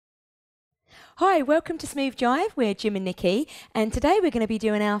Hi, welcome to Smooth Jive. We're Jim and Nikki, and today we're going to be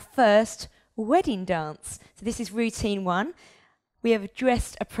doing our first wedding dance. So this is routine 1. We have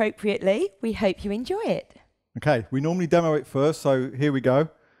dressed appropriately. We hope you enjoy it. Okay, we normally demo it first, so here we go,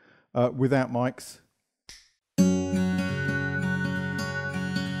 without mics.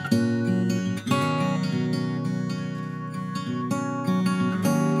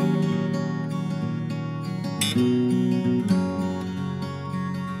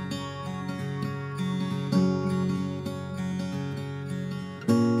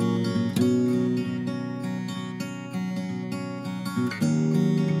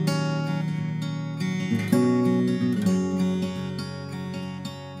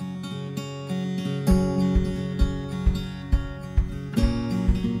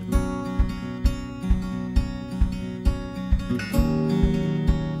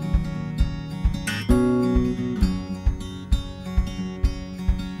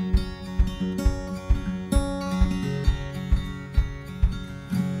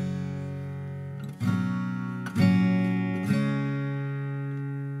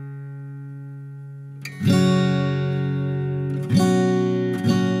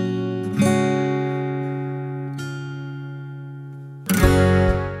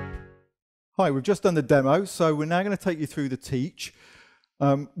 Hi, we've just done the demo, so we're now going to take you through the teach.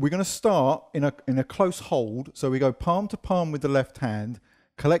 We're going to start in a close hold, so we go palm to palm with the left hand,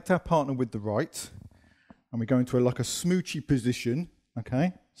 collect our partner with the right, and we go into like a smoochy position,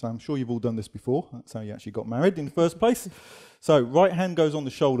 okay? So I'm sure you've all done this before. That's how you actually got married in the first place. So right hand goes on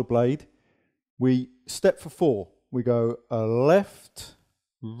the shoulder blade. We step for 4. We go left,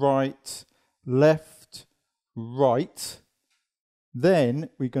 right, left, right. Then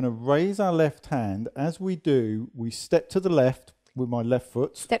we're going to raise our left hand. As we do, we step to the left with my left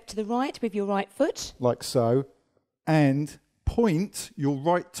foot. Step to the right with your right foot. Like so. And point your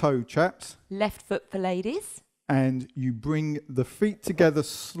right toe, chaps. Left foot for ladies. And you bring the feet together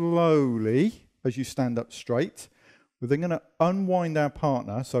slowly as you stand up straight. We're then going to unwind our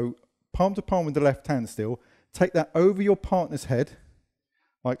partner. So palm to palm with the left hand still. Take that over your partner's head.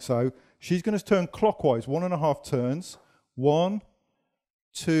 Like so. She's going to turn clockwise, 1.5 turns. 1,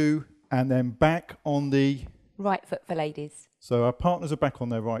 2, and then back on the right foot for ladies. So our partners are back on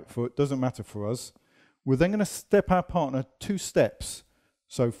their right foot, doesn't matter for us. We're then going to step our partner 2 steps.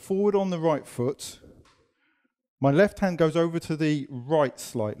 So forward on the right foot. My left hand goes over to the right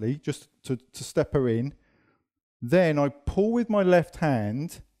slightly, just to step her in. Then I pull with my left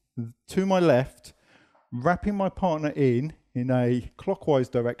hand to my left, wrapping my partner in a clockwise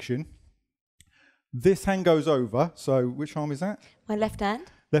direction. This hand goes over, so which arm is that? My left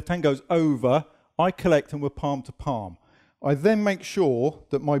hand. Left hand goes over, I collect and we're palm to palm. I then make sure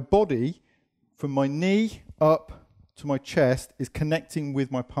that my body, from my knee up to my chest, is connecting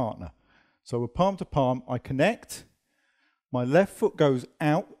with my partner. So we're palm to palm, I connect, my left foot goes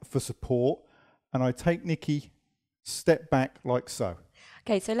out for support, and I take Nikki step back like so.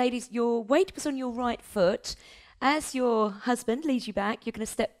 Okay, so ladies, your weight was on your right foot. As your husband leads you back, you're going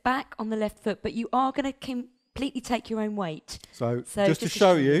to step back on the left foot, but you are going to completely take your own weight. So just to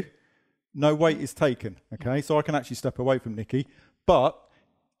show you, no weight is taken, okay? So I can actually step away from Nikki, but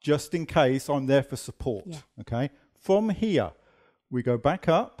just in case, I'm there for support, okay? From here, we go back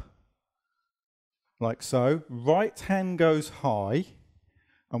up, like so. Right hand goes high,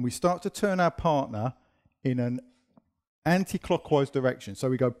 and we start to turn our partner in an anti-clockwise direction. So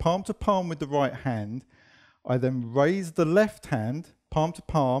we go palm to palm with the right hand. I then raise the left hand, palm to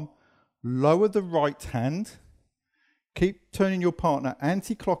palm, lower the right hand, keep turning your partner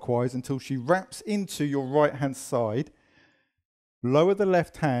anti-clockwise until she wraps into your right hand side. Lower the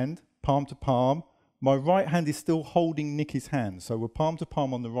left hand, palm to palm. My right hand is still holding Nikki's hand, so we're palm to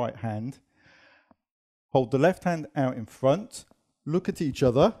palm on the right hand. Hold the left hand out in front, look at each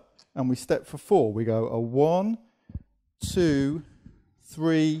other, and we step for 4. We go a 1, 2,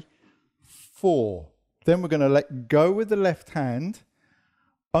 3, 4. Then we're going to let go with the left hand,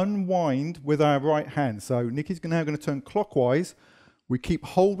 unwind with our right hand. So Nikki's now going to turn clockwise. We keep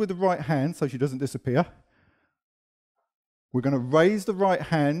hold with the right hand so she doesn't disappear. We're going to raise the right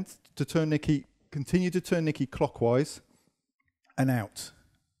hand to turn Nikki, continue to turn Nikki clockwise and out.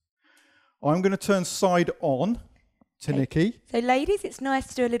 I'm going to turn side on to Nikki. So ladies, it's nice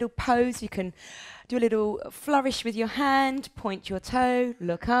to do a little pose. You can do a little flourish with your hand, point your toe,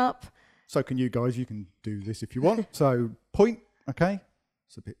 look up. So can you guys, you can do this if you want. So point, okay.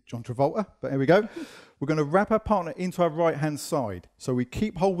 It's a bit John Travolta, but here we go. We're going to wrap our partner into our right hand side. So we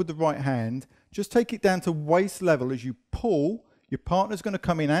keep hold with the right hand. Just take it down to waist level. As you pull, your partner's going to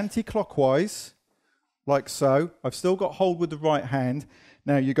come in anti-clockwise, like so. I've still got hold with the right hand.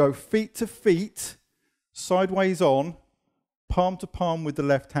 Now you go feet to feet, sideways on, palm to palm with the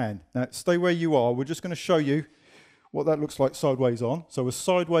left hand. Now stay where you are. We're just going to show you what that looks like sideways on. So we're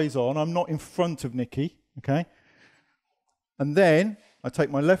sideways on. I'm not in front of Nikki, okay? And then I take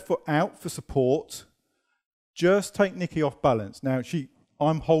my left foot out for support. Just take Nikki off balance. Now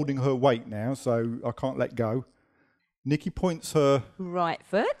I'm holding her weight now, so I can't let go. Nikki points her right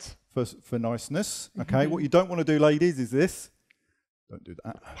foot for niceness. Okay, what you don't want to do, ladies, is this. Don't do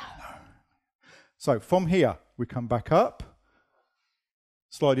that. No. So from here, we come back up,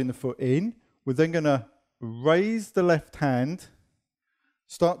 sliding the foot in. We're then going to raise the left hand,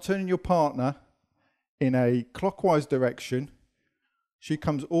 start turning your partner in a clockwise direction. She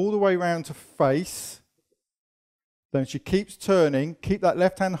comes all the way round to face. Then she keeps turning. Keep that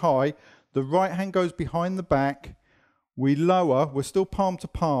left hand high. The right hand goes behind the back. We lower. We're still palm to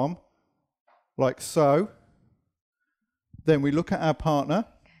palm, like so. Then we look at our partner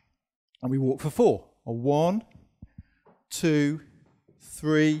and we walk for 4. 1, 2,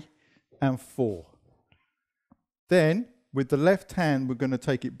 3, and 4. Then, with the left hand, we're going to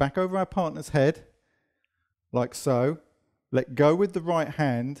take it back over our partner's head, like so. Let go with the right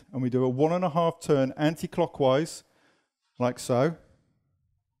hand, and we do a 1.5 turn anti-clockwise, like so.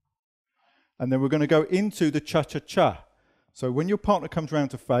 And then we're going to go into the cha-cha-cha. So when your partner comes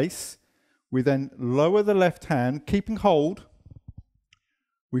round to face, we then lower the left hand, keeping hold.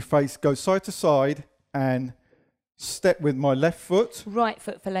 We go side to side and step with my left foot. Right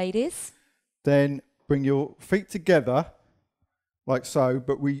foot for ladies. Then bring your feet together, like so,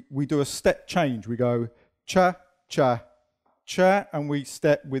 but we do a step change. We go cha, cha, cha, and we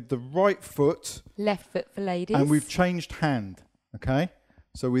step with the right foot. Left foot for ladies. And we've changed hand, okay?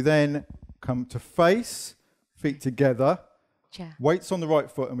 So we then come to face, feet together, cha. Weights on the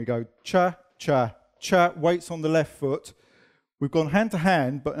right foot, and we go cha, cha, cha, weights on the left foot. We've gone hand to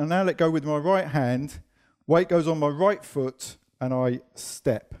hand, but I now let go with my right hand. Weight goes on my right foot, and I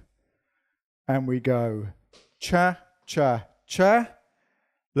step. And we go cha, cha, cha.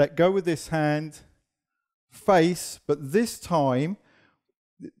 Let go with this hand. Face, but this time,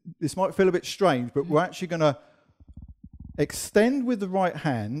 this might feel a bit strange, but we're actually going to extend with the right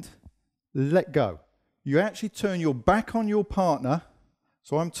hand, let go. You actually turn your back on your partner.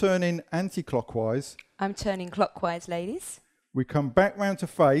 So I'm turning anti-clockwise. I'm turning clockwise, ladies. We come back round to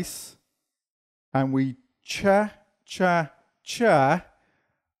face, and we cha, cha, cha.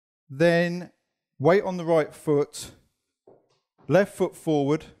 Then weight on the right foot, left foot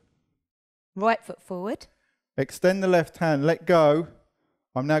forward. Right foot forward. Extend the left hand, let go.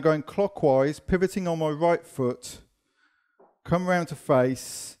 I'm now going clockwise, pivoting on my right foot. Come round to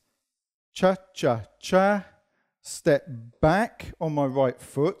face, cha, cha, cha. Step back on my right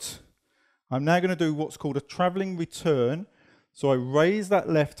foot. I'm now going to do what's called a travelling return. So I raise that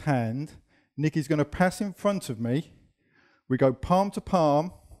left hand. Nikki's going to pass in front of me. We go palm to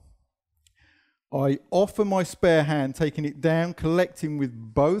palm. I offer my spare hand, taking it down, collecting with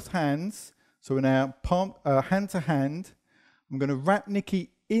both hands. So we're now hand to hand. I'm going to wrap Nikki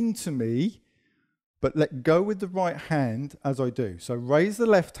into me, but let go with the right hand as I do. So raise the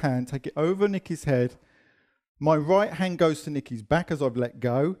left hand, take it over Nikki's head. My right hand goes to Nikki's back as I've let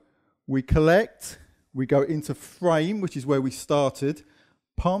go. We collect. We go into frame, which is where we started.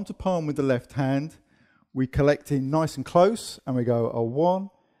 Palm to palm with the left hand. We collect in nice and close, and we go a 1,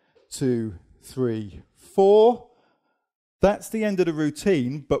 2, 3, 4. That's the end of the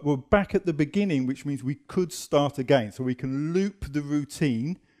routine, but we're back at the beginning, which means we could start again. So we can loop the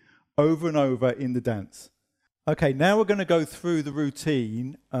routine over and over in the dance. Okay, now we're going to go through the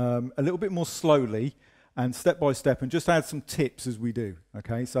routine a little bit more slowly and step by step, and just add some tips as we do.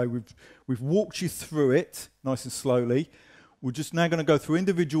 Okay, so we've walked you through it nice and slowly. We're just now going to go through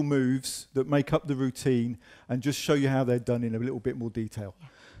individual moves that make up the routine and just show you how they're done in a little bit more detail.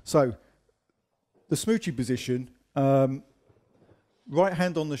 So the smoochie position, right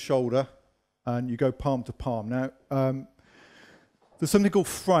hand on the shoulder, and you go palm to palm. Now, there's something called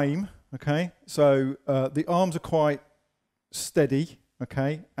frame, okay? So the arms are quite steady,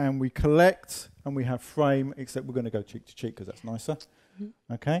 okay? And we collect and we have frame, except we're going to go cheek to cheek because that's nicer,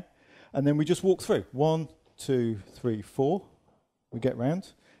 okay? And then we just walk through. 1, 2, 3, 4. We get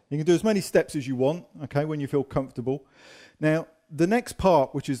round. You can do as many steps as you want, okay, when you feel comfortable. Now, the next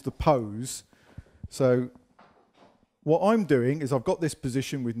part, which is the pose. So what I'm doing is I've got this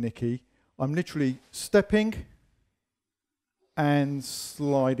position with Nikki. I'm literally stepping and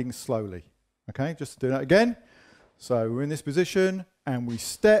sliding slowly. Okay, just do that again. So we're in this position and we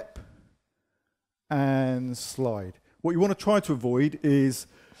step and slide. What you want to try to avoid is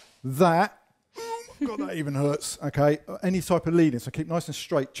that God, that even hurts. Okay, any type of leading. So keep nice and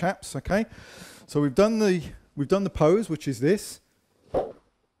straight, chaps. Okay, so we've done the pose, which is this,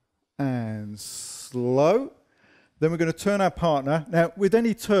 and slow. Then we're going to turn our partner. Now, with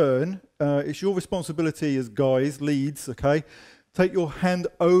any turn, it's your responsibility as guys, leads. Okay, take your hand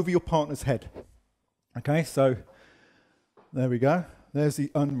over your partner's head. Okay, so there we go. There's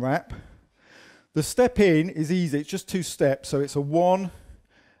the unwrap. The step in is easy. It's just 2 steps. So it's a 1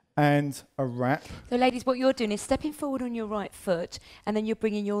 and a wrap. So ladies, what you're doing is stepping forward on your right foot, and then you're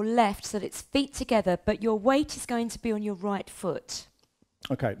bringing your left so that it's feet together, but your weight is going to be on your right foot.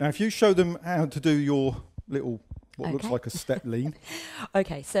 Okay, now if you show them how to do your little, what looks like a step lean.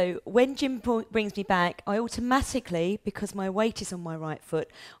 Okay, so when Jim brings me back, I automatically, because my weight is on my right foot,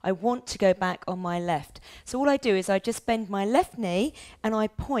 I want to go back on my left. So all I do is I just bend my left knee and I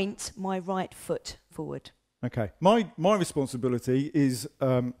point my right foot forward. Okay, my responsibility is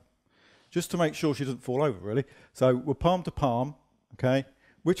just to make sure she doesn't fall over, really. So we're palm to palm, okay?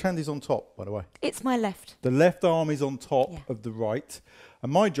 Which hand is on top, by the way? It's my left. The left arm is on top of the right.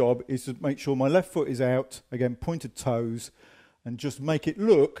 And my job is to make sure my left foot is out, again, pointed toes, and just make it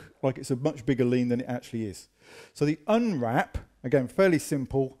look like it's a much bigger lean than it actually is. So the unwrap, again, fairly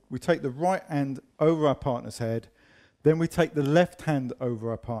simple. We take the right hand over our partner's head. Then we take the left hand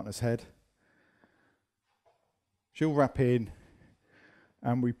over our partner's head. She'll wrap in.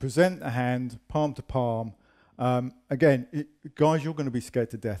 And we present the hand, palm to palm. Again, guys, you're going to be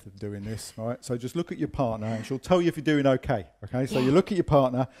scared to death of doing this, right? So just look at your partner and she'll tell you if you're doing okay, okay? So you look at your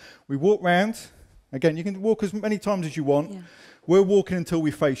partner. We walk round. Again, you can walk as many times as you want. Yeah. We're walking until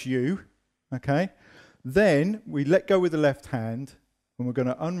we face you, okay? Then we let go with the left hand and we're going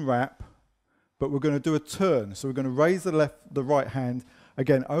to unwrap, but we're going to do a turn. So we're going to raise the right hand,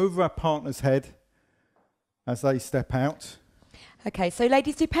 again, over our partner's head as they step out. Okay, so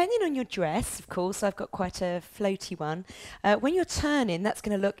ladies, depending on your dress, of course, I've got quite a floaty one. When you're turning, that's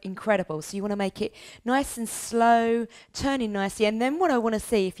going to look incredible. So you want to make it nice and slow, turning nicely. And then what I want to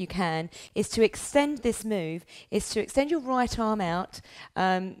see, if you can, is to extend this move, is to extend your right arm out,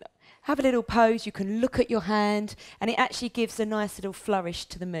 have a little pose, you can look at your hand, and it actually gives a nice little flourish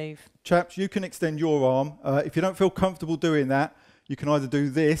to the move. Chaps, you can extend your arm. If you don't feel comfortable doing that, you can either do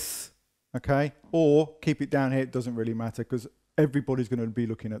this, okay, or keep it down here. It doesn't really matter because everybody's going to be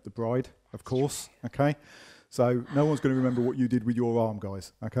looking at the bride, of course, okay? So no one's going to remember what you did with your arm,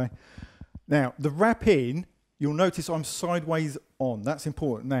 guys, okay? Now, the wrap in, you'll notice I'm sideways on. That's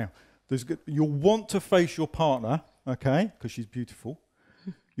important. Now, you'll want to face your partner, okay, because she's beautiful.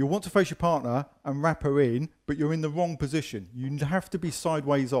 You'll want to face your partner and wrap her in, but you're in the wrong position. You have to be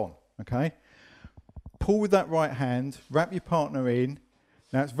sideways on, okay? Pull with that right hand, wrap your partner in.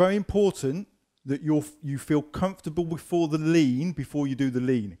 Now, it's very important that you feel comfortable before you do the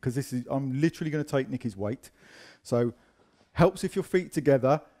lean, because I'm literally going to take Nikki's weight. So helps if your feet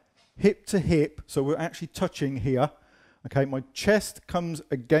together, hip to hip, so we're actually touching here. Okay, my chest comes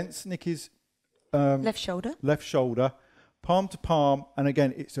against Nikki's left shoulder, palm to palm, and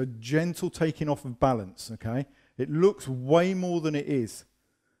again, it's a gentle taking off of balance, okay? It looks way more than it is.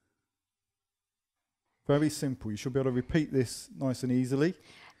 Very simple. You should be able to repeat this nice and easily.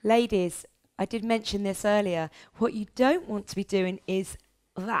 Ladies, I did mention this earlier. What you don't want to be doing is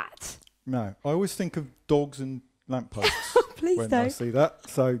that. No, I always think of dogs and lampposts Please when don't. I see that.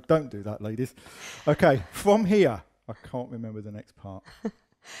 So don't do that, ladies. Okay, from here, I can't remember the next part.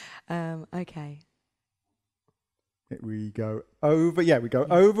 Okay. We go over. Yeah, we go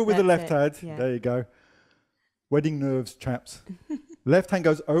over with the left hand. Yeah. There you go. Wedding nerves, chaps. Left hand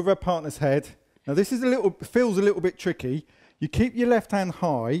goes over a partner's head. Now this is feels a little bit tricky. You keep your left hand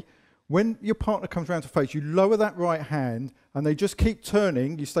high. When your partner comes around to face, you lower that right hand and they just keep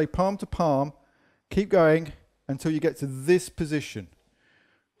turning. You stay palm to palm, keep going until you get to this position.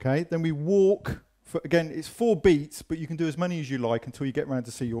 Okay, then we walk, again, it's 4 beats, but you can do as many as you like until you get around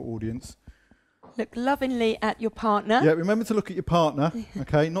to see your audience. Look lovingly at your partner. Yeah, remember to look at your partner,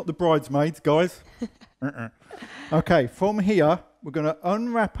 okay, not the bridesmaids, guys. Okay, from here, we're going to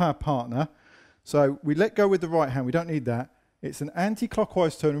unwrap our partner. So we let go with the right hand, we don't need that. It's an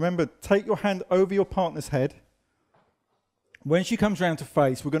anti-clockwise turn. Remember, take your hand over your partner's head. When she comes round to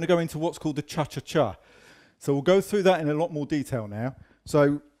face, we're going to go into what's called the cha-cha-cha. So we'll go through that in a lot more detail now.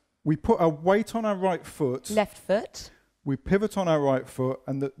 So we put our weight on our right foot. Left foot. We pivot on our right foot,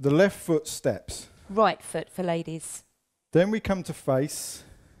 and the left foot steps. Right foot for ladies. Then we come to face,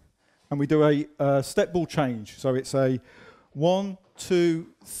 and we do a step ball change. So it's a 1, 2,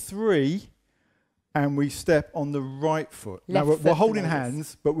 3. And we step on the right foot. Now, we're holding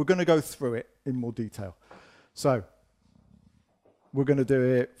hands, but we're going to go through it in more detail. So, we're going to do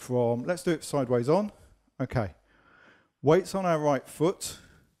it from, let's do it sideways on. Okay. Weights on our right foot.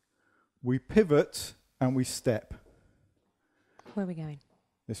 We pivot and we step. Where are we going?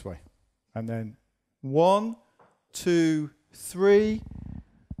 This way. And then 1, 2, 3.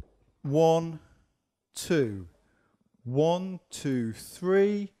 1, 2. 1, 2,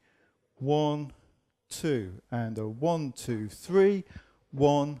 3. 1, 2. And a 1, 2, 3.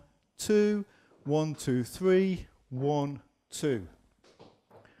 1, 2. 1, 2, 3. 1, 2.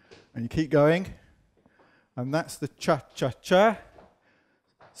 And you keep going. And that's the cha-cha-cha.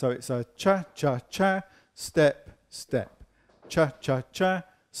 So it's a cha-cha-cha, step, step. Cha-cha-cha,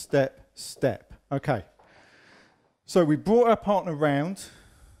 step, step. Okay. So we brought our partner round,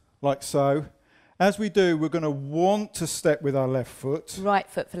 like so. As we do, we're going to want to step with our left foot. Right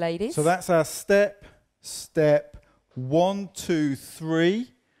foot for ladies. So that's our step, step. 1, 2, 3.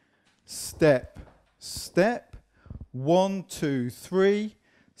 Step, step. 1, 2, 3.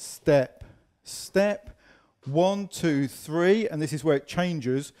 Step, step. 1, 2, 3, and this is where it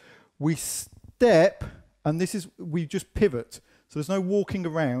changes. We step, and this is, we just pivot. So there's no walking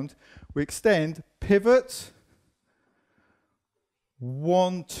around. We extend, pivot.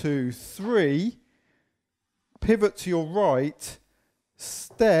 1, 2, 3. Pivot to your right.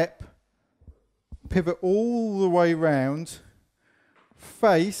 Step. Pivot all the way round.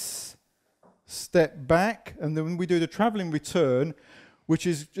 Face. Step back, and then when we do the travelling return, which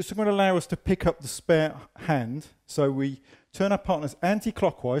is just going to allow us to pick up the spare hand. So we turn our partners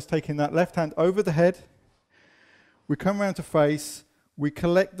anti-clockwise, taking that left hand over the head. We come round to face. We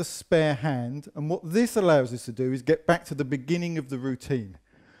collect the spare hand. And what this allows us to do is get back to the beginning of the routine.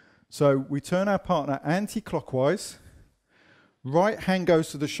 So we turn our partner anti-clockwise. Right hand goes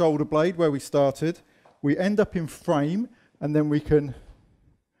to the shoulder blade where we started. We end up in frame, and then we can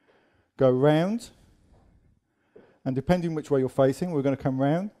go round. And depending which way you're facing, we're going to come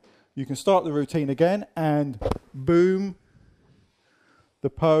round. You can start the routine again, and boom, the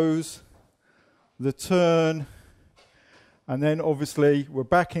pose, the turn, and then obviously we're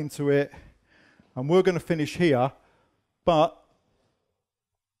back into it, and we're going to finish here, but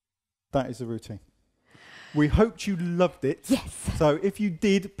that is the routine. We hoped you loved it. Yes. So if you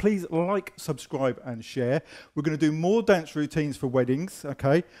did, please like, subscribe, and share. We're going to do more dance routines for weddings,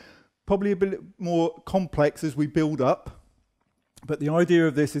 okay? Probably a bit more complex as we build up, but the idea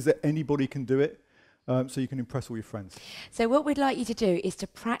of this is that anybody can do it, so you can impress all your friends. So what we'd like you to do is to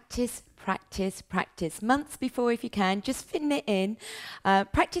practice, practice, practice, months before if you can, just fitting it in.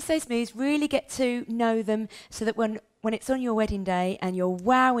 Practice those moves, really get to know them, so that when it's on your wedding day and you're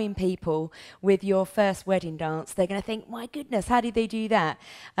wowing people with your first wedding dance, they're going to think, my goodness, how did they do that?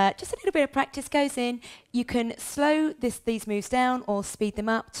 Just a little bit of practice goes in. You can slow these moves down or speed them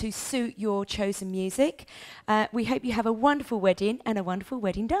up to suit your chosen music. We hope you have a wonderful wedding and a wonderful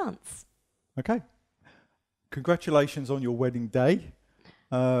wedding dance. Okay. Congratulations on your wedding day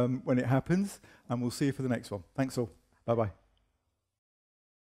when it happens, and we'll see you for the next one. Thanks all. Bye-bye.